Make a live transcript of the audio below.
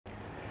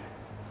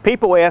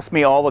People ask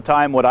me all the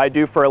time what I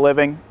do for a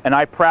living, and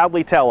I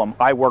proudly tell them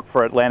I work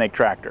for Atlantic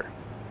Tractor.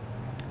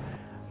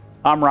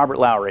 I'm Robert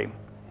Lowry,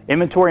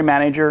 Inventory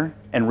Manager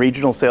and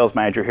Regional Sales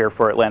Manager here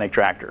for Atlantic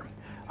Tractor.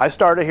 I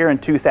started here in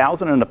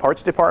 2000 in the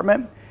parts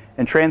department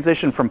and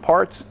transitioned from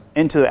parts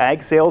into the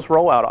ag sales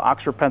role out of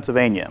Oxford,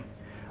 Pennsylvania.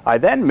 I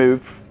then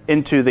moved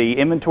into the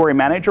Inventory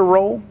Manager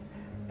role,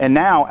 and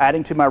now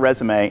adding to my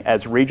resume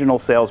as Regional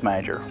Sales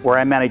Manager, where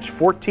I manage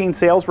 14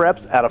 sales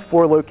reps out of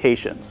 4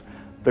 locations.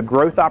 The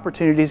growth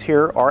opportunities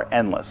here are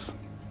endless.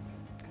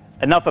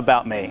 Enough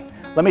about me.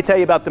 Let me tell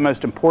you about the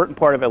most important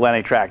part of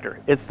Atlantic Tractor.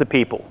 It's the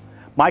people.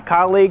 My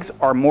colleagues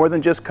are more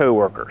than just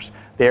co-workers.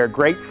 They are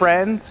great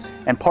friends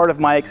and part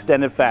of my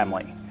extended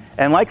family.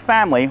 And like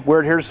family,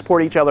 we're here to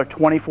support each other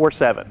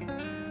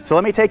 24/7. So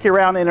let me take you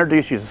around and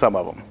introduce you to some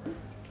of them.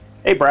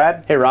 Hey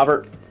Brad. Hey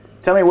Robert.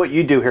 Tell me what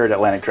you do here at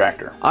Atlantic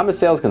Tractor. I'm a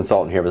sales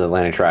consultant here with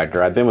Atlantic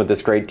Tractor. I've been with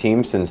this great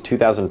team since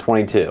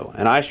 2022,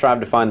 and I strive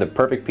to find the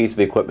perfect piece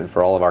of equipment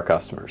for all of our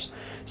customers.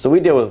 So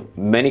we deal with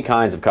many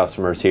kinds of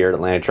customers here at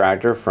Atlantic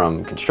Tractor,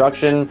 from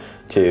construction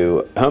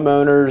to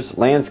homeowners,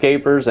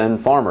 landscapers, and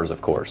farmers, of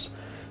course.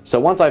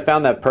 So once I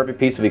found that perfect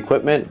piece of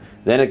equipment,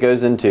 then it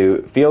goes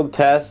into field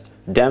tests,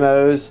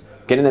 demos,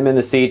 getting them in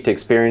the seat to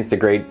experience the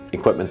great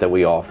equipment that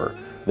we offer.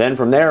 Then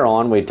from there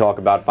on, we talk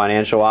about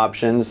financial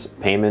options,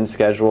 payment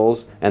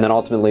schedules, and then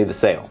ultimately the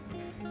sale.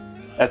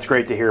 That's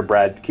great to hear,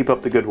 Brad. Keep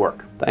up the good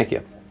work. Thank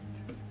you.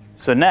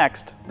 So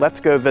next,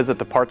 let's go visit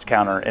the parts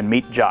counter and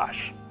meet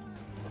Josh.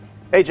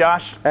 Hey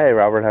Josh. Hey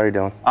Robert, how are you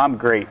doing? I'm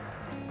great.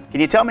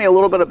 Can you tell me a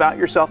little bit about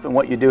yourself and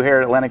what you do here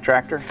at Atlantic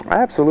Tractor?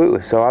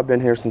 Absolutely. So I've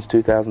been here since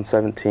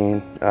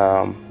 2017.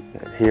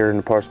 Here in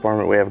the parts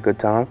department, we have a good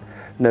time.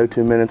 No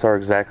 2 minutes are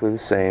exactly the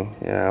same.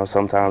 You know,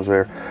 sometimes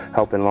we're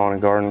helping lawn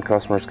and garden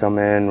customers come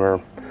in. We're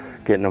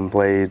getting them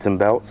blades and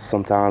belts.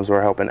 Sometimes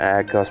we're helping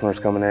ag customers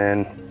coming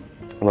in,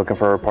 looking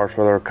for parts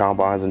for their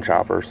combines and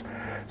choppers.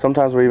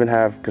 Sometimes we even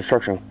have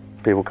construction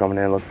people coming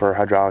in looking for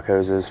hydraulic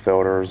hoses,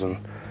 filters,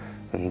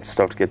 and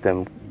stuff to get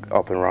them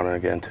up and running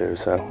again too.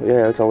 So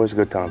yeah, it's always a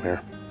good time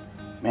here.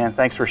 Man,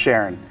 thanks for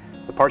sharing.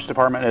 The parts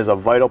department is a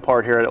vital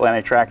part here at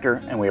Atlantic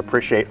Tractor, and we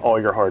appreciate all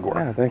your hard work.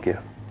 Yeah, thank you.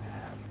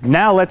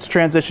 Now let's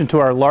transition to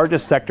our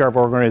largest sector of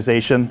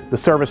organization, the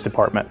service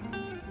department.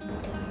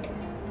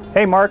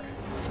 Hey Mark.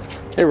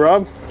 Hey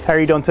Rob. How are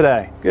you doing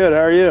today? Good,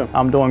 how are you?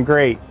 I'm doing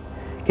great.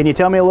 Can you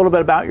tell me a little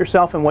bit about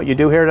yourself and what you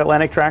do here at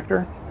Atlantic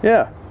Tractor?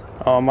 Yeah,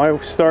 I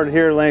started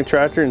here at Atlantic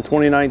Tractor in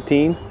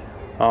 2019.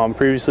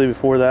 Previously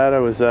before that, I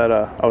was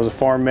a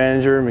farm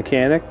manager and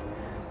mechanic,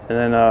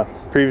 and then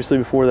previously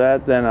before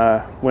that, then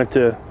I went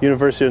to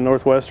University of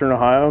Northwestern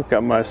Ohio,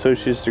 got my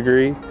associate's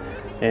degree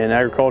in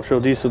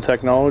agricultural diesel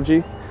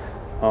technology.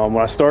 When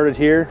I started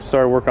here,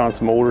 started working on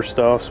some older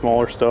stuff,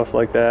 smaller stuff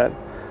like that.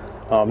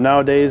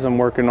 Nowadays, I'm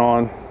working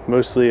on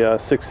mostly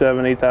 6,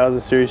 7,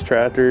 8,000 series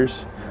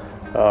tractors,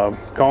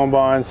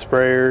 combines,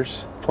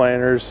 sprayers,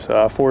 planters,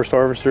 forest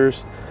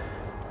harvesters.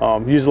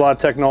 Use a lot of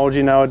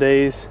technology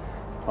nowadays.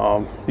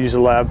 Use a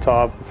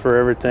laptop for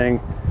everything.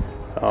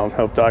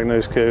 Help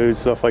diagnose codes,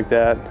 stuff like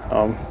that.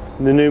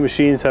 The new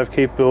machines have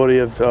capability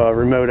of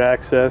remote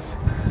access,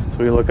 so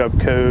we look up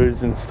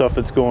codes and stuff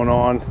that's going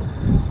on.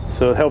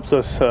 So it helps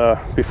us,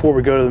 before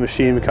we go to the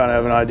machine, we kind of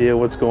have an idea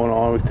what's going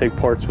on. We can take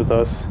parts with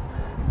us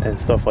and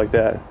stuff like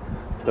that.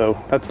 So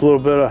that's a little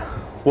bit of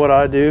what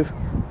I do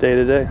day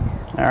to day.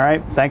 All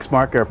right, thanks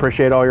Mark, I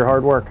appreciate all your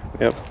hard work.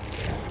 Yep.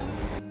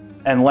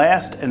 And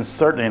last and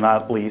certainly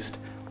not least,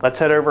 let's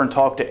head over and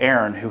talk to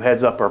Aaron, who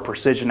heads up our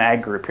Precision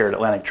Ag group here at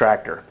Atlantic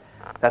Tractor.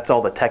 That's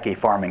all the techie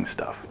farming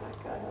stuff.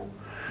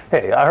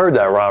 Hey, I heard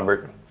that,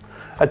 Robert.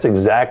 That's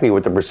exactly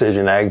what the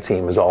Precision Ag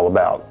team is all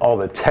about, all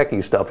the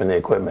techie stuff in the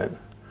equipment.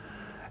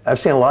 I've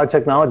seen a lot of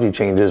technology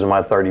changes in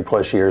my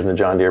 30+ years in the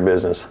John Deere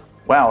business.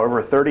 Wow, over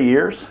 30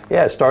 years?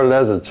 Yeah, I started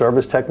as a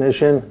service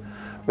technician,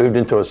 moved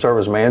into a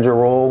service manager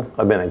role.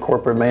 I've been in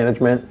corporate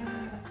management,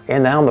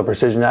 and now I'm the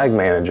Precision Ag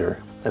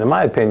manager. And in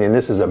my opinion,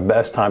 this is the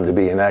best time to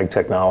be in ag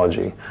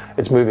technology.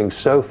 It's moving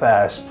so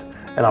fast,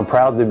 and I'm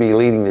proud to be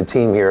leading the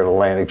team here at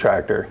Atlantic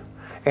Tractor,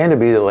 and to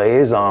be the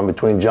liaison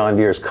between John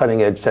Deere's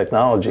cutting-edge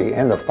technology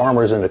and the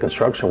farmers and the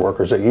construction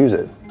workers that use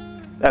it.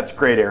 That's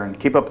great, Aaron.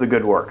 Keep up the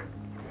good work.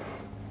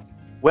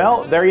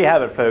 Well, there you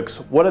have it, folks.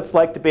 What it's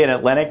like to be an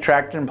Atlantic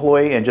Tractor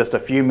employee in just a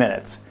few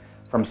minutes.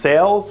 From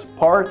sales,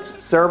 parts,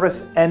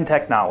 service, and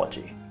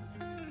technology.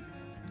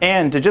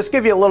 And to just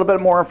give you a little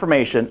bit more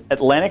information,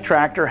 Atlantic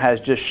Tractor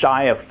has just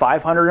shy of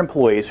 500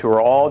 employees who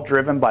are all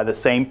driven by the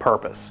same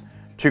purpose,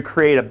 to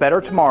create a better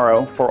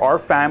tomorrow for our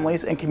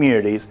families and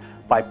communities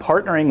by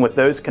partnering with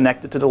those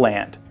connected to the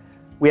land.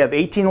 We have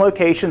 18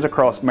 locations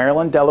across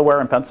Maryland, Delaware,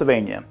 and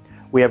Pennsylvania.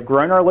 We have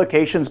grown our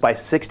locations by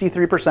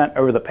 63%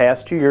 over the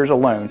past 2 years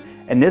alone,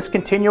 and this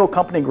continual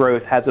company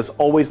growth has us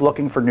always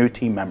looking for new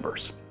team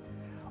members.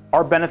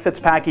 Our benefits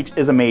package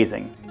is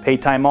amazing.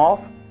 Paid time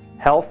off,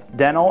 health,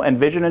 dental, and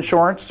vision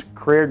insurance,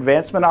 career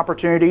advancement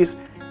opportunities,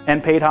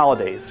 and paid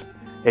holidays.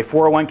 A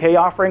 401k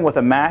offering with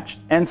a match,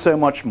 and so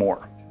much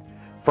more.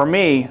 For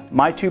me,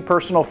 my two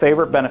personal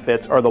favorite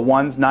benefits are the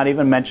ones not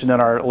even mentioned in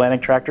our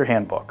Atlantic Tractor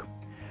handbook.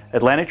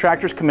 Atlantic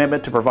Tractor's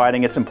commitment to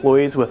providing its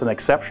employees with an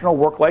exceptional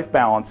work-life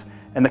balance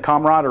and the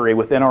camaraderie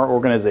within our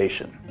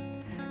organization.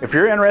 If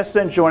you're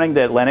interested in joining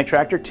the Atlantic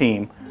Tractor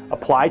team,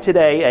 apply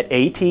today at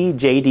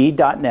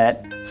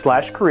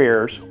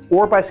atjd.net/careers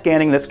or by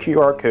scanning this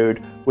QR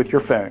code with your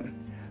phone.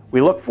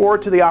 We look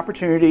forward to the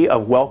opportunity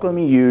of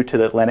welcoming you to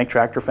the Atlantic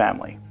Tractor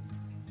family.